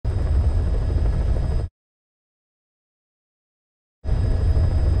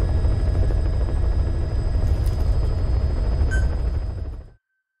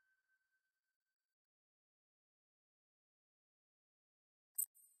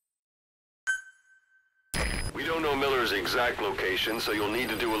We don't know Miller's exact location, so you'll need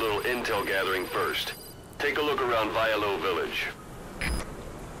to do a little intel gathering first. Take a look around Vialo Village.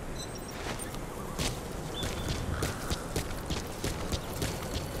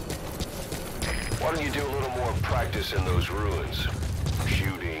 Why don't you do a little more practice in those ruins?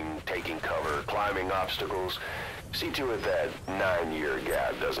 Shooting, taking cover, climbing obstacles. See to it that 9-year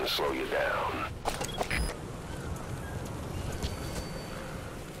gap doesn't slow you down.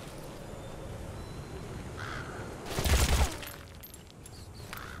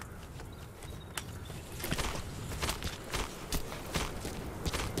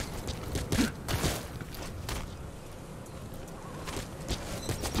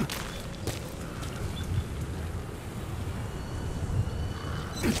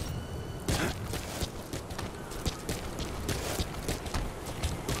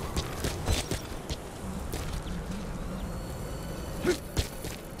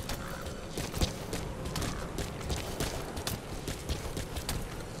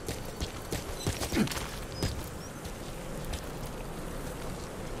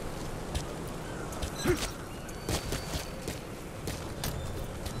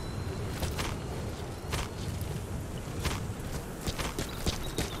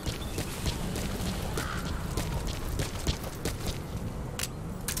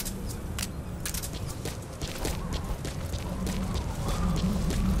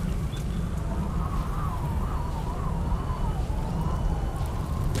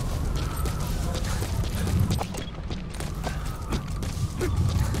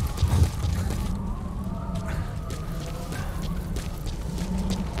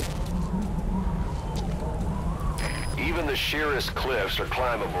 Even the sheerest cliffs are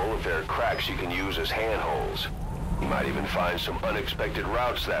climbable if there are cracks you can use as handholds. You might even find some unexpected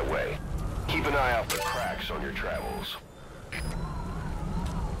routes that way. Keep an eye out for cracks on your travels.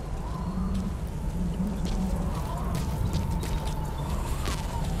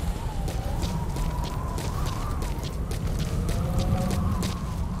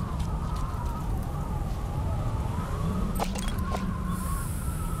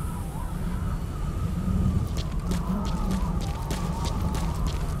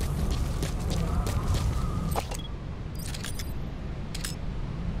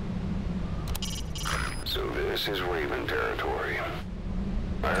 So this is Raven territory.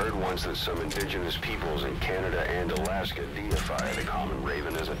 I heard once that some indigenous peoples in Canada and Alaska deify the common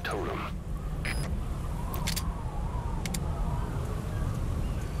raven as a totem.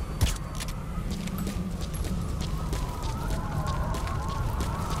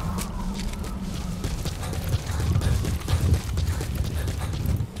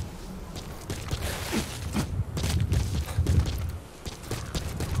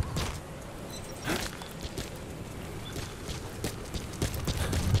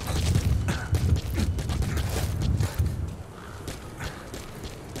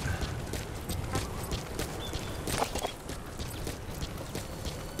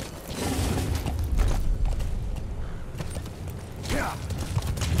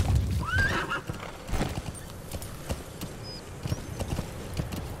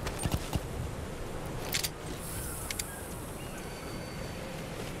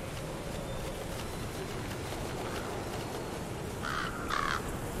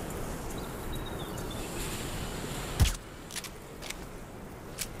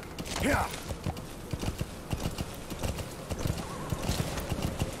 Yeah.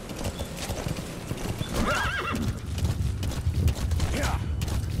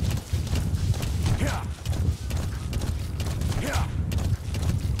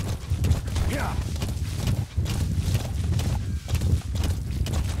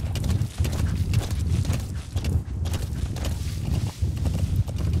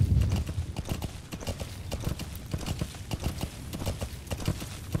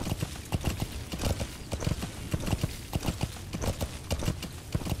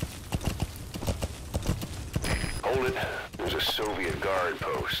 Hold it. There's a Soviet guard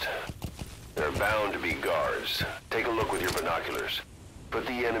post. There are bound to be guards. Take a look with your binoculars. Put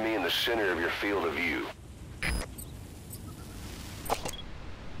the enemy in the center of your field of view.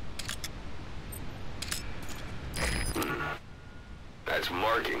 That's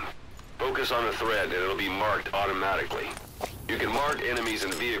marking. Focus on a thread and it'll be marked automatically. You can mark enemies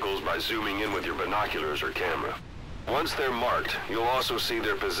and vehicles by zooming in with your binoculars or camera. Once they're marked, you'll also see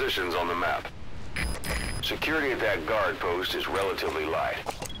their positions on the map. Security at that guard post is relatively light.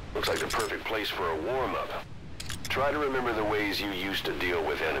 Looks like the perfect place for a warm-up. Try to remember the ways you used to deal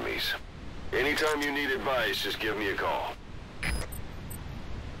with enemies. Anytime you need advice, just give me a call.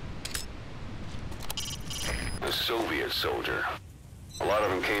 The Soviet soldier. A lot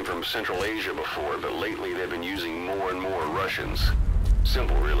of them came from Central Asia before, but lately they've been using more and more Russians.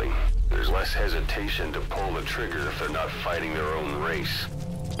 Simple, really. There's less hesitation to pull the trigger if they're not fighting their own race.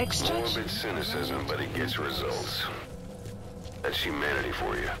 Morbid cynicism, but it gets results. That's humanity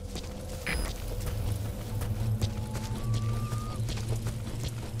for you.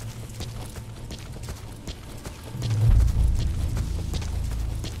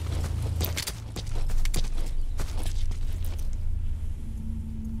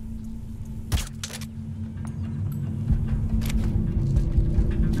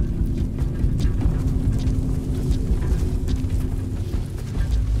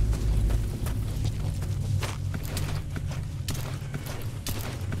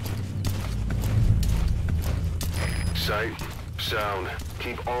 Sight, sound,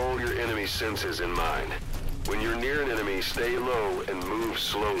 keep all your enemy senses in mind. When you're near an enemy, stay low and move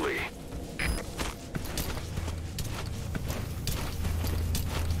slowly.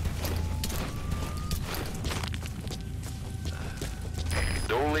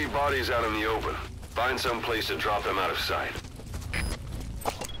 Don't leave bodies out in the open. Find some place to drop them out of sight.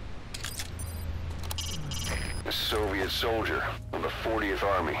 A Soviet soldier of the 40th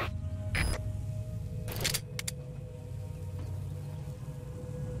Army.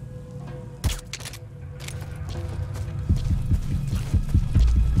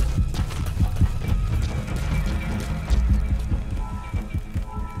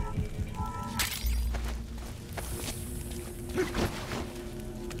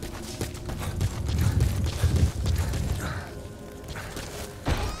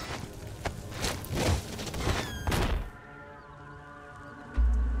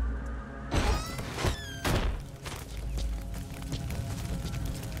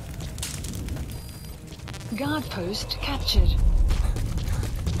 Guard post captured.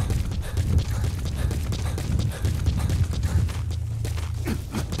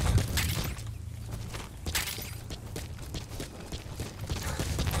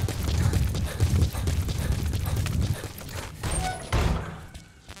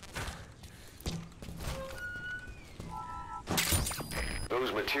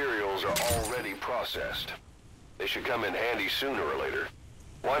 Those materials are already processed. They should come in handy sooner or later.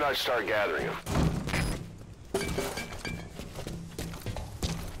 Why not start gathering them?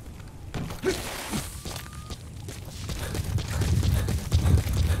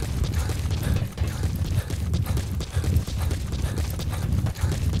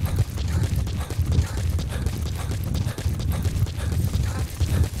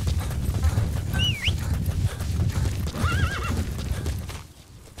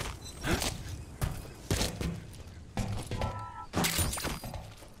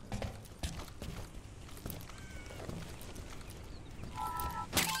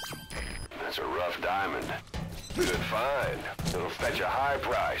 That's a rough diamond. Good find. It'll fetch a high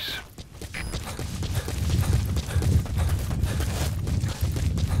price.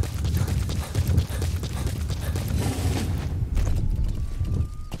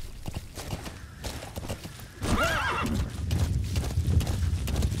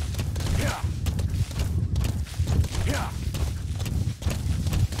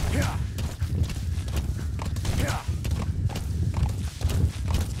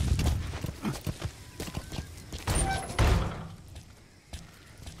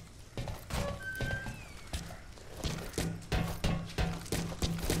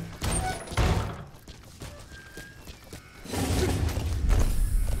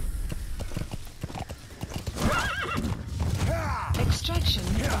 Extraction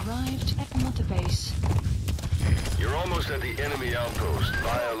arrived at Mother Base. You're almost at the enemy outpost,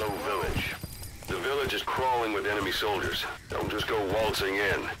 Vialo Village. The village is crawling with enemy soldiers. Don't just go waltzing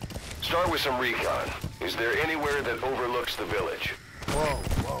in. Start with some recon. Is there anywhere that overlooks the village? Whoa,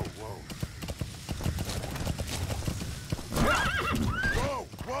 whoa, whoa. Whoa,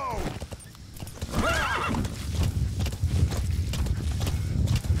 whoa!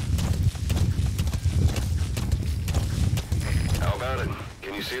 How about it?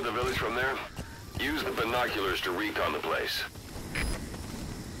 Can you see the village from there? Use the binoculars to recon the place.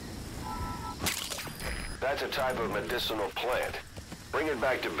 That's a type of medicinal plant. Bring it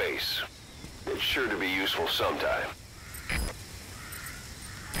back to base. It's sure to be useful sometime.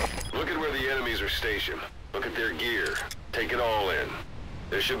 Look at where the enemies are stationed. Look at their gear. Take it all in.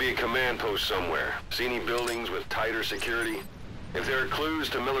 There should be a command post somewhere. See any buildings with tighter security? If there are clues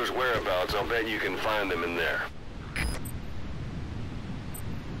to Miller's whereabouts, I'll bet you can find them in there.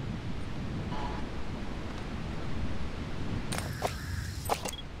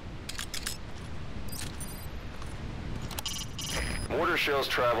 Mortar shells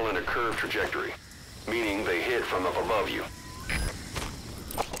travel in a curved trajectory, meaning they hit from up above you.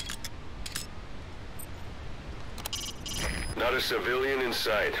 Not a civilian in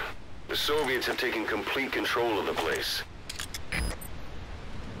sight. The Soviets have taken complete control of the place.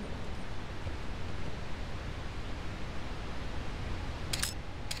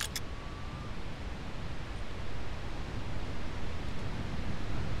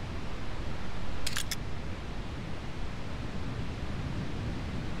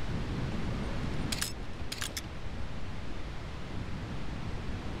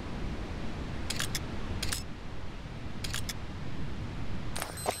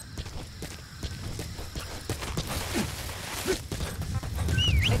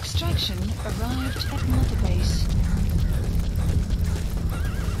 Extraction arrived at Mother Base.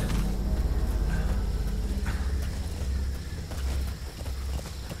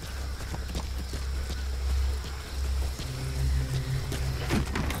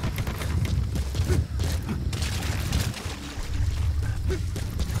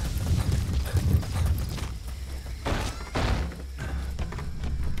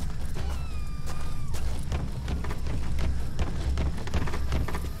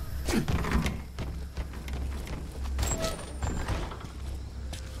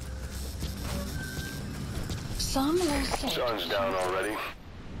 Some will say Sun's down already.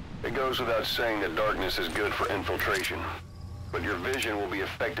 It goes without saying that darkness is good for infiltration. But your vision will be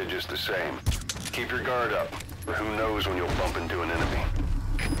affected just the same. Keep your guard up, or who knows when you'll bump into an enemy.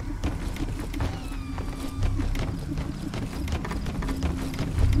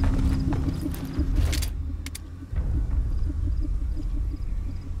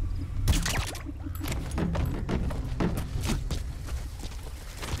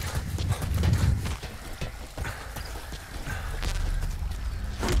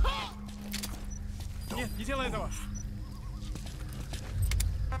 Не делай этого!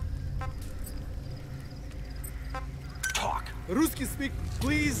 Talk. Русский speak,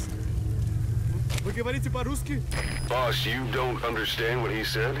 please! Вы говорите по-русски? Boss, you don't understand what he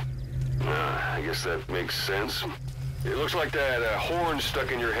said? I guess that makes sense. It looks like that horn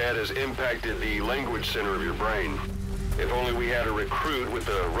stuck in your head has impacted the language center of your brain. If only we had a recruit with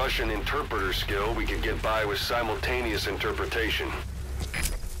a Russian interpreter skill, we could get by with simultaneous interpretation.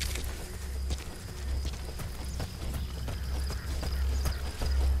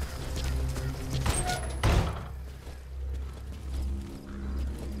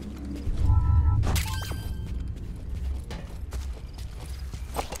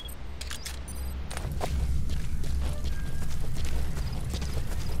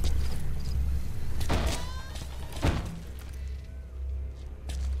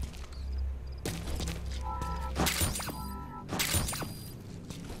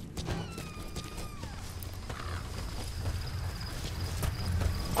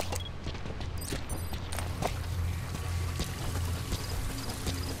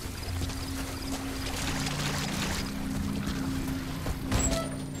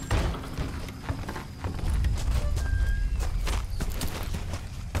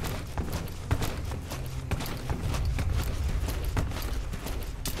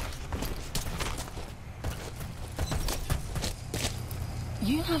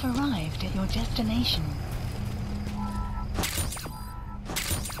 You have arrived at your destination.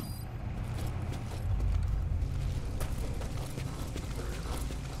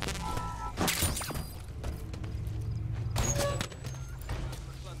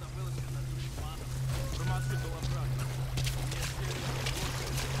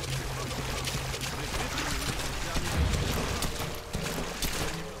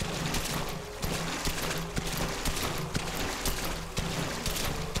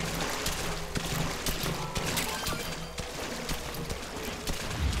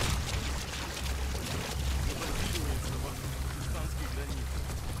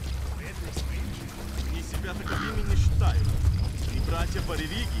 Таковыми не считают. Ни братья по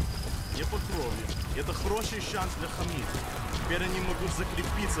религии, ни по крови. Это хороший шанс для Хамида. Теперь они могут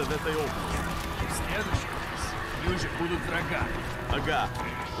закрепиться в этой области. В следующий раз люди будут врагами. Ага,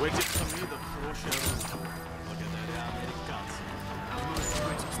 у этих Хамидов хорошее оружие. Благодаря американцам. Нужно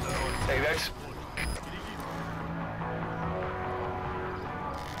быть осторожным. Hey, that's...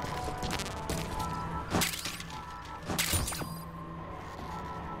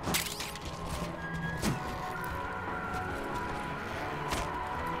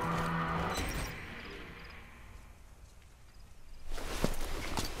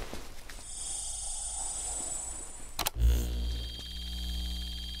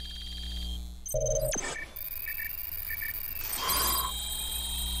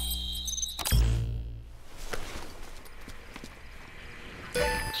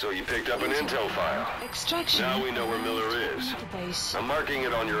 So you picked up an intel file. Extraction. Now we know where Miller is. Mother Base. I'm marking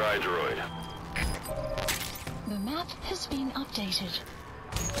it on your iDroid. The map map has been updated.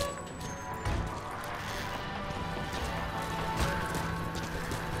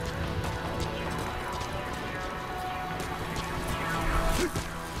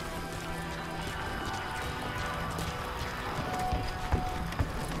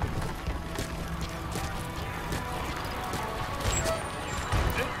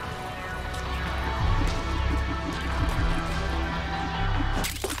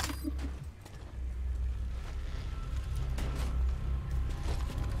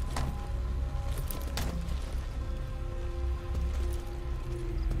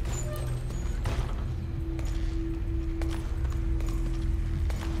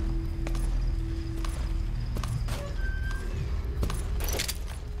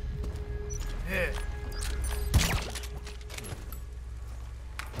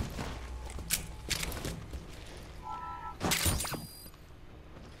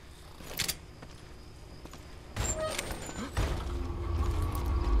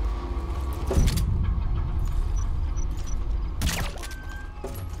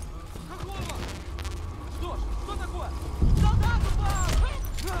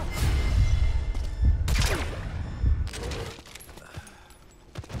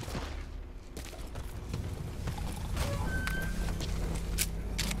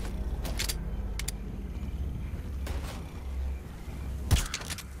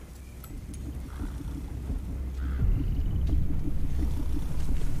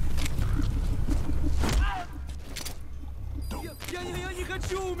 Я не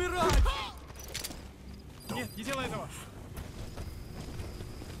хочу умирать! Нет, не делай этого!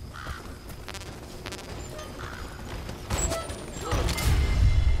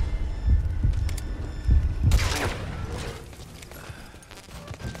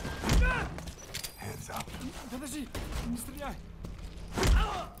 Подожди, не стреляй!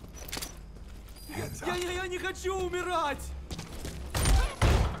 Я не хочу умирать!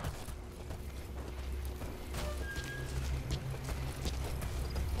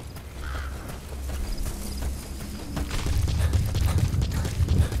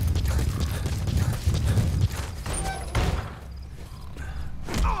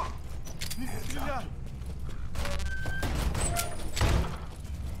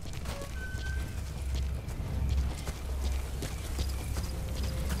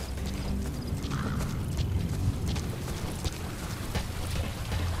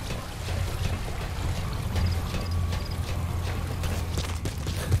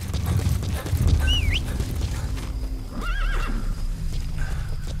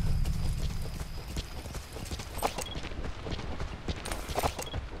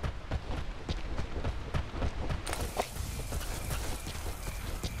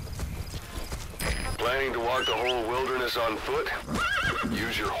 Planning to walk the whole wilderness on foot?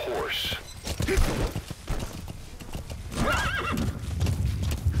 Use your horse.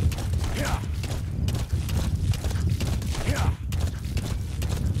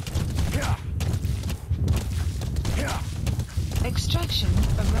 Extraction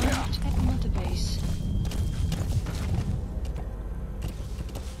arrived at Mother Base.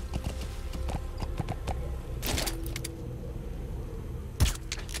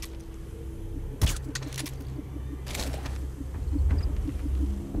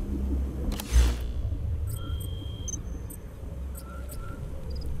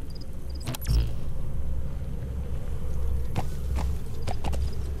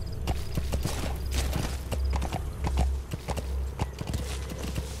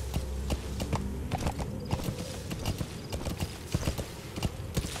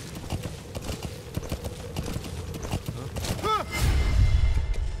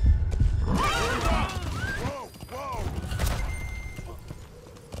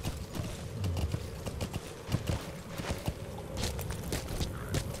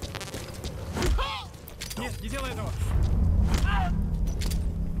 Нет, не делай этого!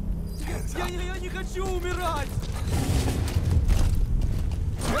 Я не хочу умирать!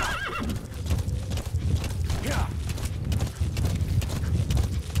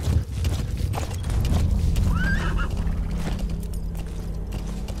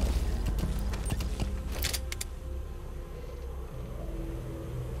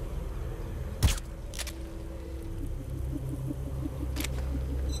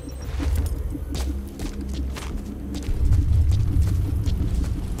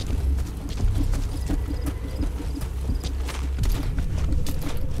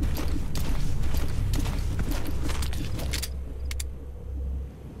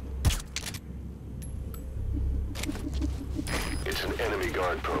 It's an enemy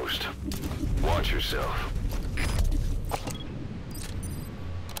guard post. Watch yourself.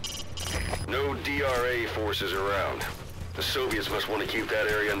 No DRA forces around. The Soviets must want to keep that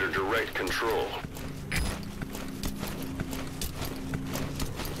area under direct control.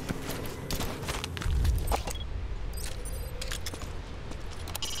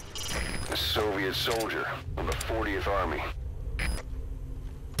 A Soviet soldier of the 40th Army.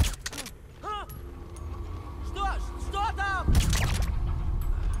 Что там?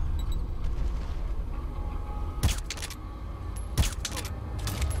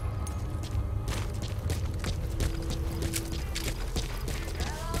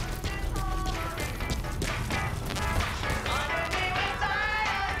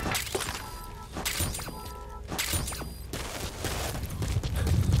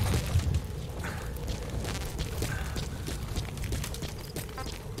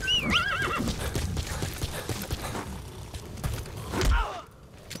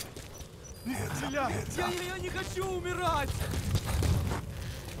 Я не хочу умирать!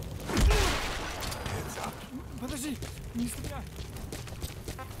 Подожди, не стреляй!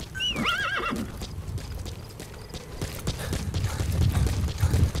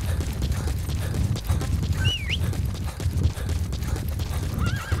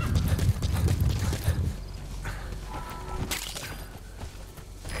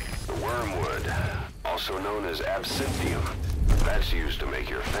 The wormwood, also known as absinthium, that's used to make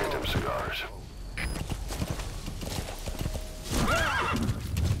your phantom cigars.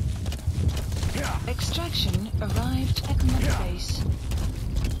 Extraction arrived at Mother Base.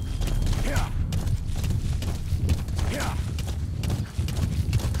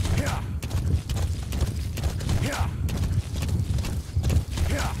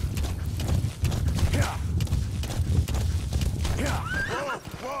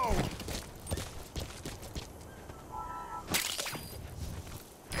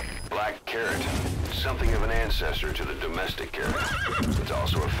 Black carrot, something of an ancestor to the domestic carrot. It's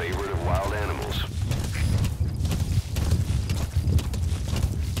also a favorite of wild animals.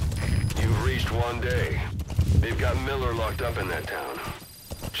 You've reached one day. They've got Miller locked up in that town.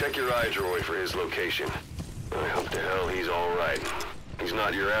 Check your iDroid for his location. I hope to hell he's all right. He's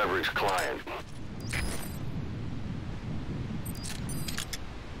not your average client.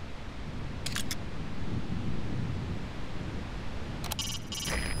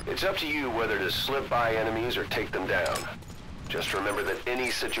 It's up to you whether to slip by enemies or take them down. Just remember that any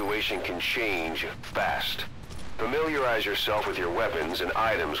situation can change fast. Familiarize yourself with your weapons and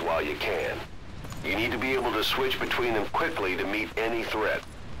items while you can. You need to be able to switch between them quickly to meet any threat.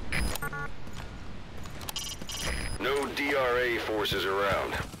 No DRA forces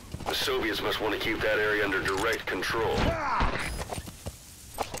around. The Soviets must want to keep that area under direct control.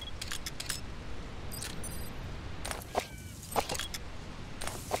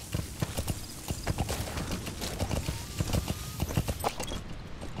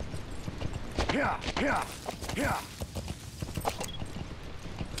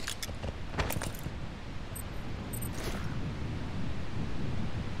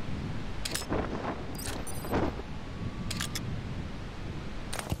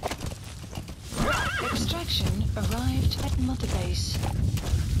 Extraction arrived at Mother Base.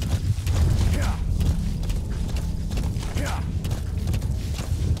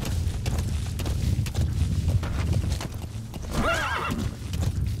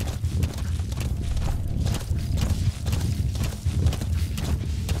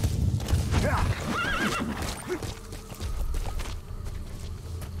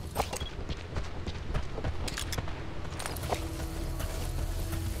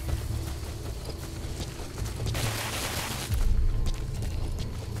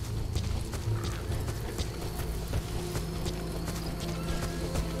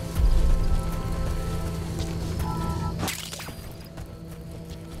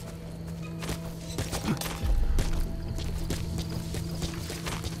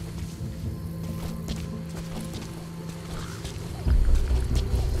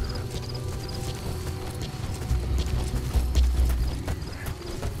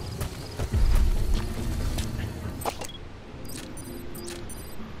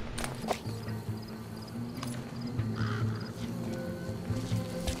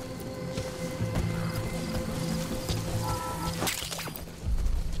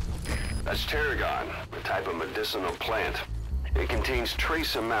 That's tarragon, a type of medicinal plant. It contains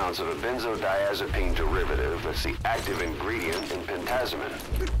trace amounts of a benzodiazepine derivative that's the active ingredient in pentazimine.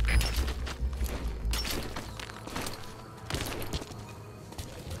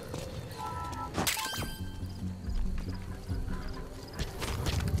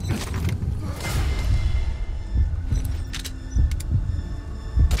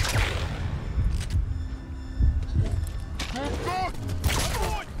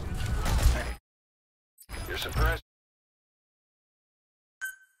 suppress.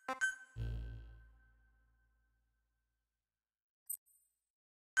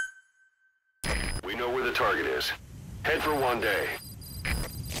 We know where the target is. Head for one day.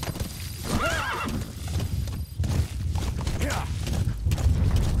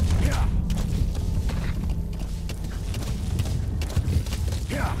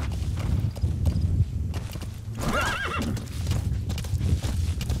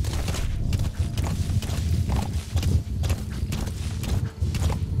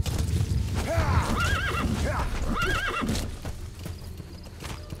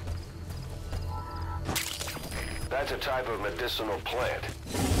 That's a type of medicinal plant.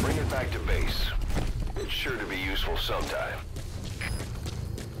 Bring it back to base. It's sure to be useful sometime.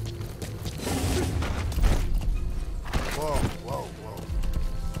 Whoa, whoa, whoa.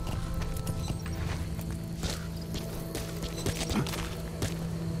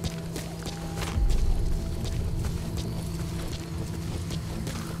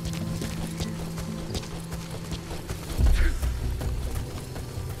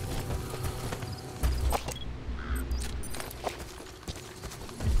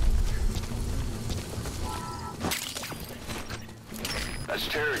 That's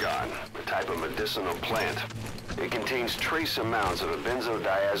tarragon, a type of medicinal plant. It contains trace amounts of a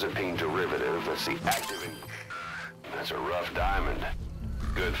benzodiazepine derivative that's the active ingredient. That's a rough diamond.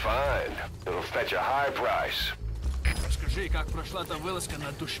 Good find. It'll fetch a high price. Скажи, как прошла та вылазка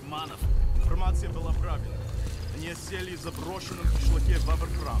на душманов? Информация была правильной. Они осели в заброшенном кишлаке в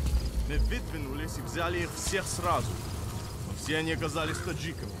Аверкрафт. Мы выдвинулись и взяли их всех сразу. Но все они оказались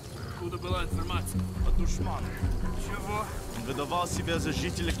таджиками. Откуда была информация? От душмана. Чего? Он выдавал себя за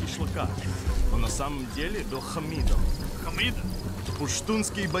жителя кишлака. Но на самом деле был Хамидом. Хамид?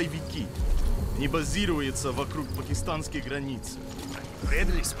 Пуштунские боевики. Они базируются вокруг пакистанской границы.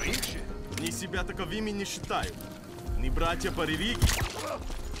 Предали своих же? Они себя таковыми не считают. Они братья по религии.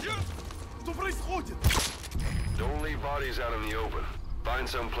 Что происходит? Don't leave bodies out in the open. Find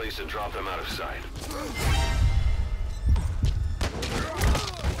some place to drop them out of sight.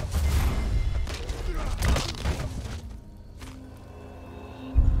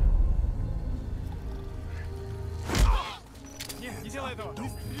 Не делай этого! Не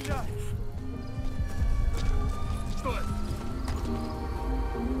стреляй! Что это?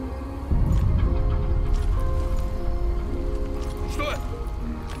 Что это?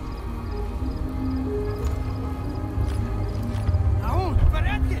 Ау, ты в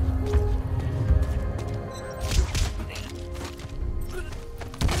порядке?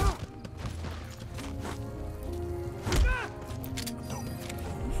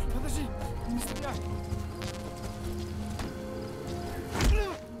 Подожди, не стреляй!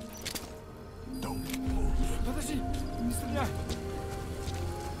 Подожди, не стреляй!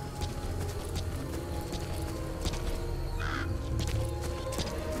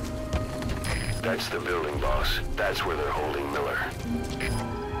 That's the building, boss. That's where they're holding Miller.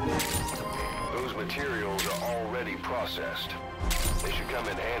 Those materials are already processed. They should come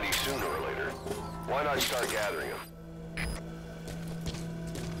in handy sooner or later. Why not start gathering them?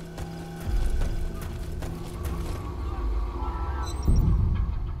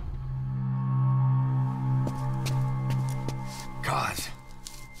 God.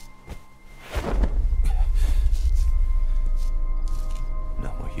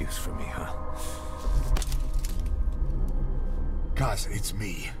 No more use for me, huh? Kaz, it's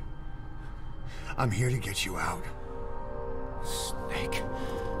me. I'm here to get you out. Snake.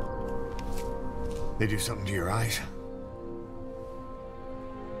 They do something to your eyes?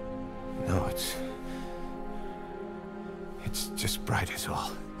 No, it's just bright is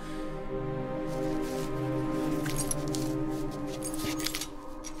all.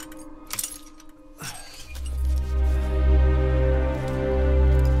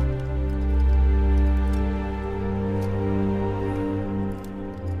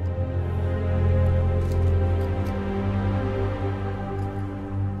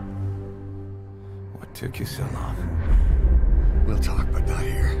 Took you so long. We'll talk, but not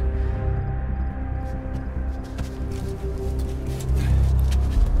here.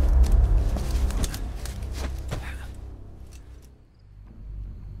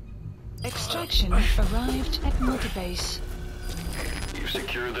 Extraction arrived at multibase. You've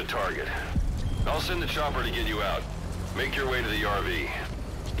secured the target. I'll send the chopper to get you out. Make your way to the RV.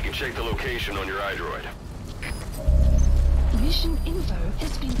 You can check the location on your iDroid. Mission info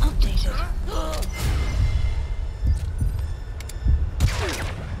has been updated.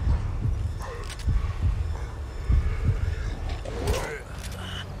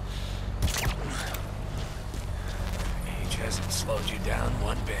 Age hasn't slowed you down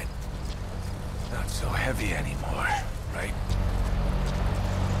one bit. Not so heavy anymore, right?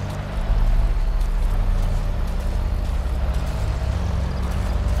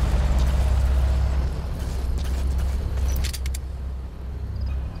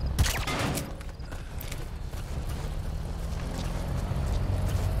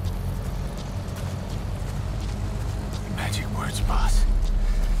 Magic words, boss.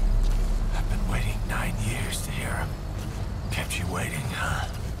 I've been waiting 9 years to hear them. Kept you waiting, huh?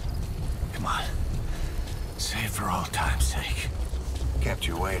 Come on. Say it for old time's sake. Kept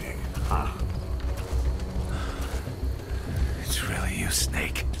you waiting, huh? It's really you,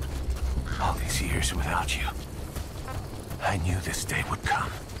 Snake. All these years without you. I knew this day would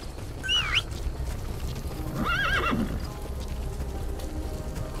come.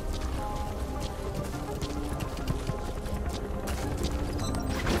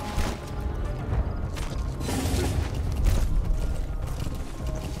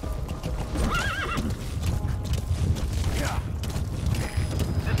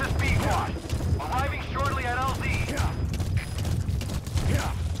 This is Pequod. Arriving shortly at LZ.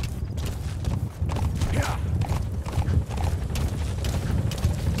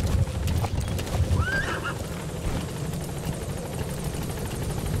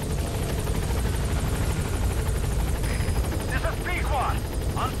 This is Pequod.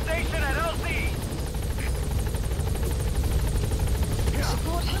 On station at LZ.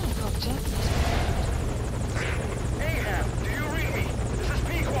 Support helicopter. Ahab, do you read me? This is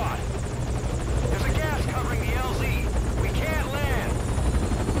Pequod. There's a gas covering the LZ. We can't land.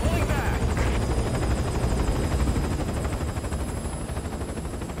 Pulling back.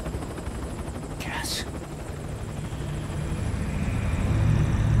 Gas.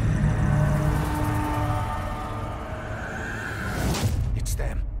 It's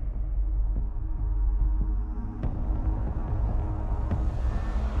them.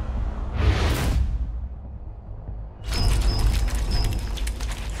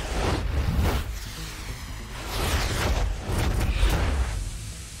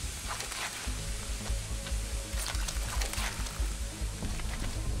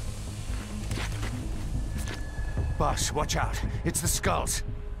 Boss, watch out. It's the Skulls.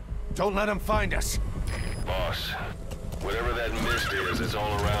 Don't let them find us. Boss, whatever that mist is, it's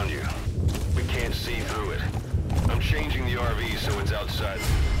all around you. We can't see through it. I'm changing the RV so it's outside.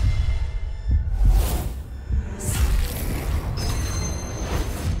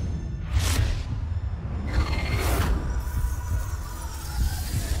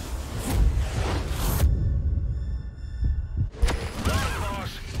 Run, boss!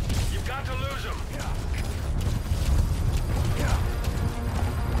 You've got to lose him!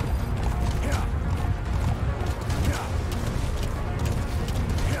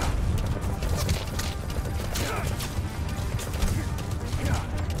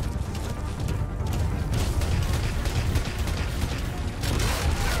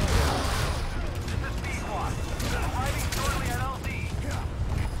 This is Pequod. Arriving shortly at LZ.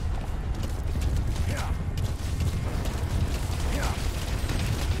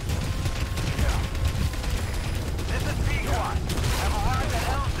 This is Pequod. Have arrived at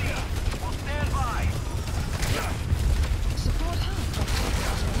LZ. We'll stand by. Support helicopter.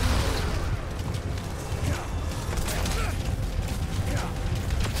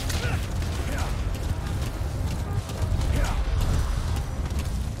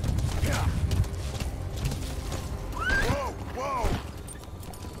 Whoa, whoa!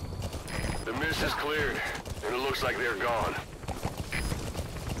 The mist is cleared, and it looks like they're gone.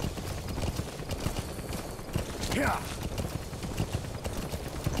 Yeah.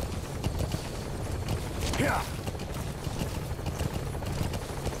 Yeah.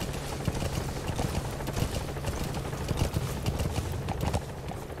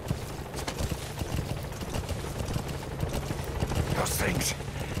 Those things.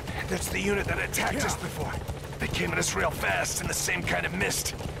 That's the unit that attacked us before. They came at us real fast in the same kind of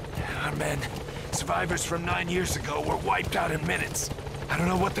mist. Our men, survivors from 9 years ago, were wiped out in minutes. I don't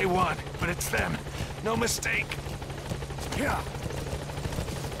know what they want, but it's them. No mistake. Yeah.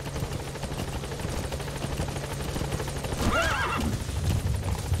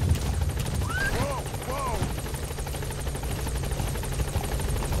 Whoa, whoa!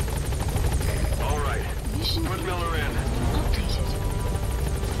 All right, Mission put Miller in. updated.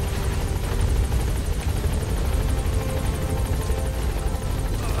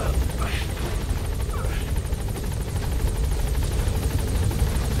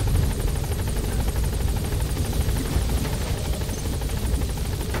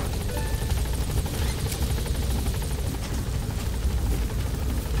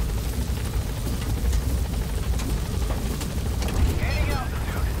 Gaining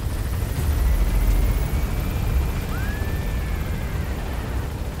altitude.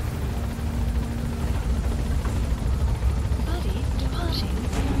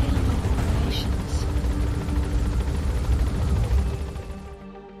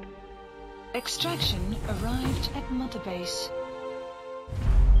 Extraction arrived at Mother Base.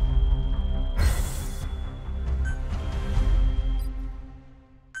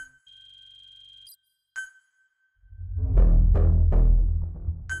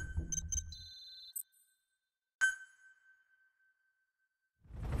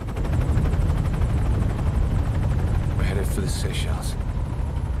 We're headed for the Seychelles.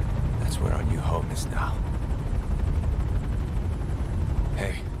 That's where our new home is now.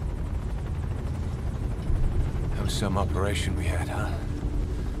 Hey. That was some operation we had, huh?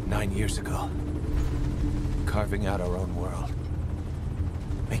 9 years ago. Carving out our own world.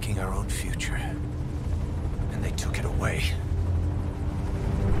 Making our own future. And they took it away.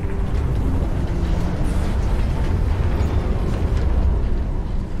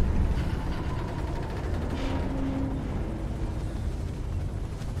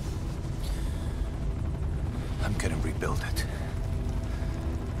 I'm gonna rebuild it.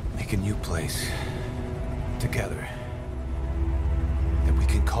 Make a new place. Together. That we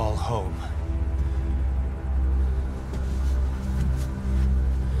can call home.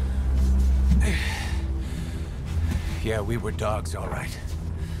 Yeah, we were dogs, all right.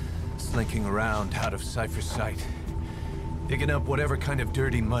 Slinking around out of Cypher's sight. Digging up whatever kind of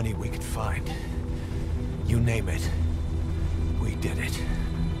dirty money we could find. You name it. We did it.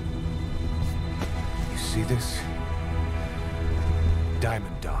 You see this?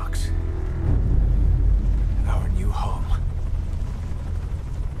 Diamond Dogs. Our new home.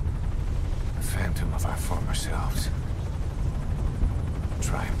 A phantom of our former selves.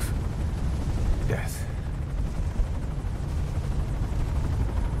 Triumph. Death.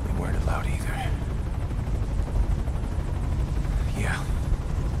 We weren't allowed either. Yeah.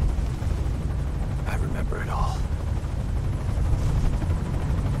 I remember it all.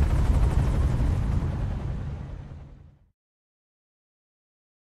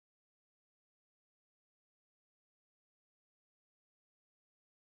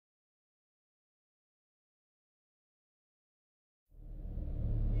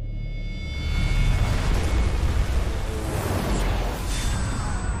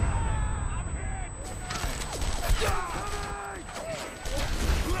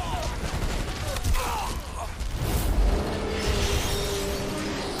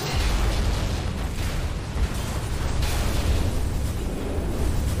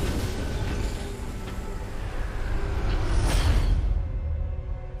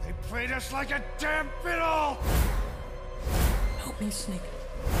 Played us like a damn fiddle! Help me, Snake.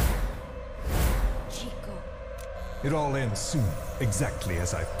 Chico. It all ends soon, exactly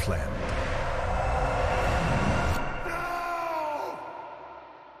as I've planned. No!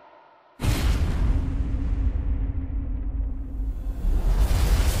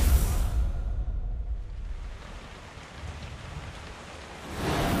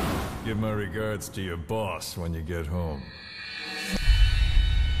 Give my regards to your boss when you get home.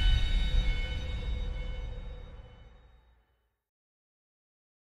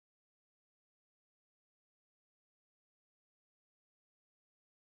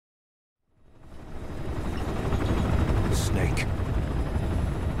 Snake.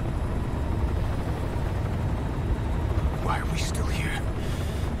 Why are we still here?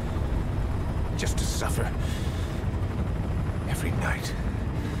 Just to suffer? Every night,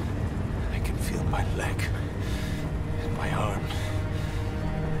 I can feel my leg, and my arm,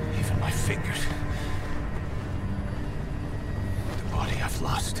 even my fingers. The body I've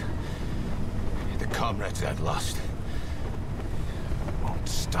lost, the comrades I've lost, won't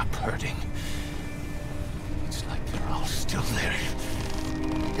stop hurting. It's like they're all still there.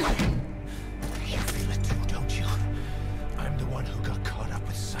 You feel it too, don't you? I'm the one who got caught up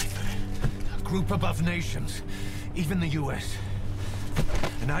with Cypher. A group above nations, even the US.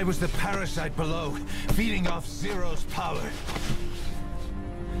 And I was the parasite below, feeding off Zero's power.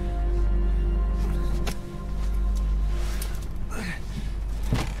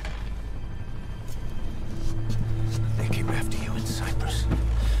 They came after you in Cyprus.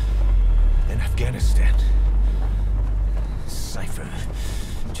 In Afghanistan. Cypher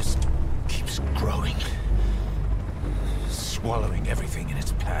just keeps growing. Swallowing everything in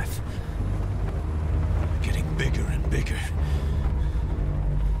its path. Getting bigger and bigger.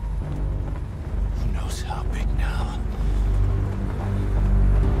 Who knows how big now?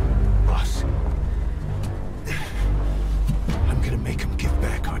 Boss. I'm gonna make him give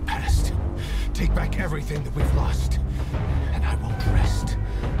back our past. Take back everything that we've lost. And I won't rest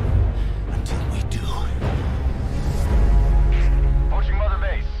until we do. Approaching Mother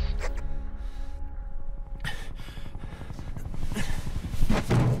Base.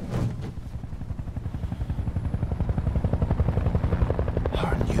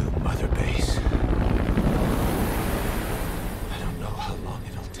 Our new Mother Base.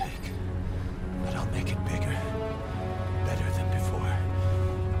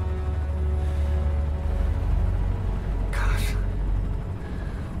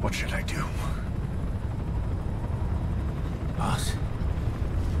 What should I do? Boss?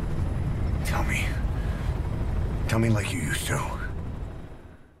 Tell me. Tell me like you used to.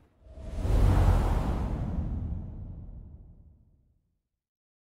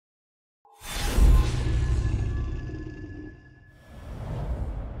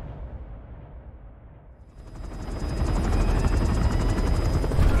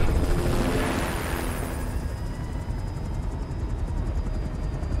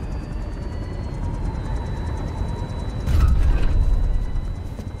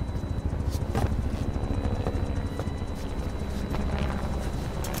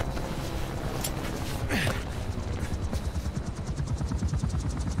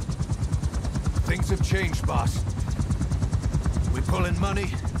 Things have changed, boss. We pull in money,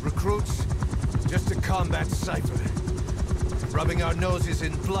 recruits, just to combat Cypher. Rubbing our noses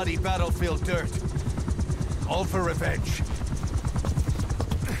in bloody battlefield dirt. All for revenge.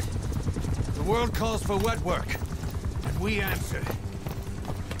 The world calls for wet work, and we answer.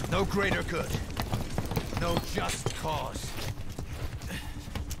 No greater good. No just cause.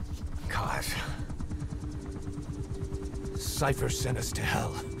 Cause? Cypher sent us to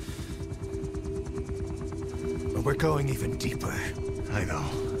hell. But we're going even deeper. I know.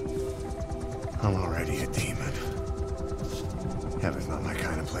 I'm already a demon. Heaven's not my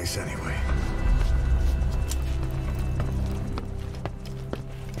kind of place anyway.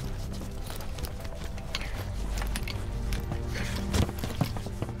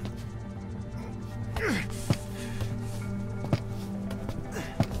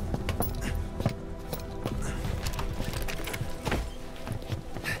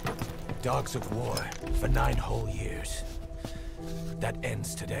 Dogs of war for 9 whole years. That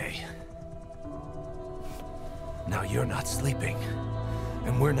ends today. Now you're not sleeping,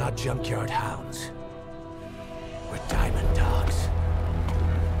 and we're not junkyard hounds. We're diamond dogs.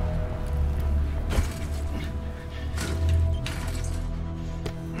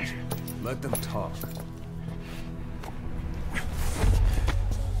 Let them talk.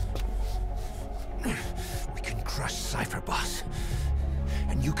 We can crush Cypher, boss.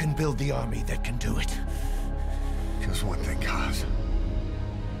 And you can build the army that can do it. Just one thing, Kaz.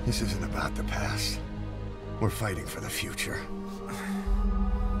 This isn't about the past. We're fighting for the future.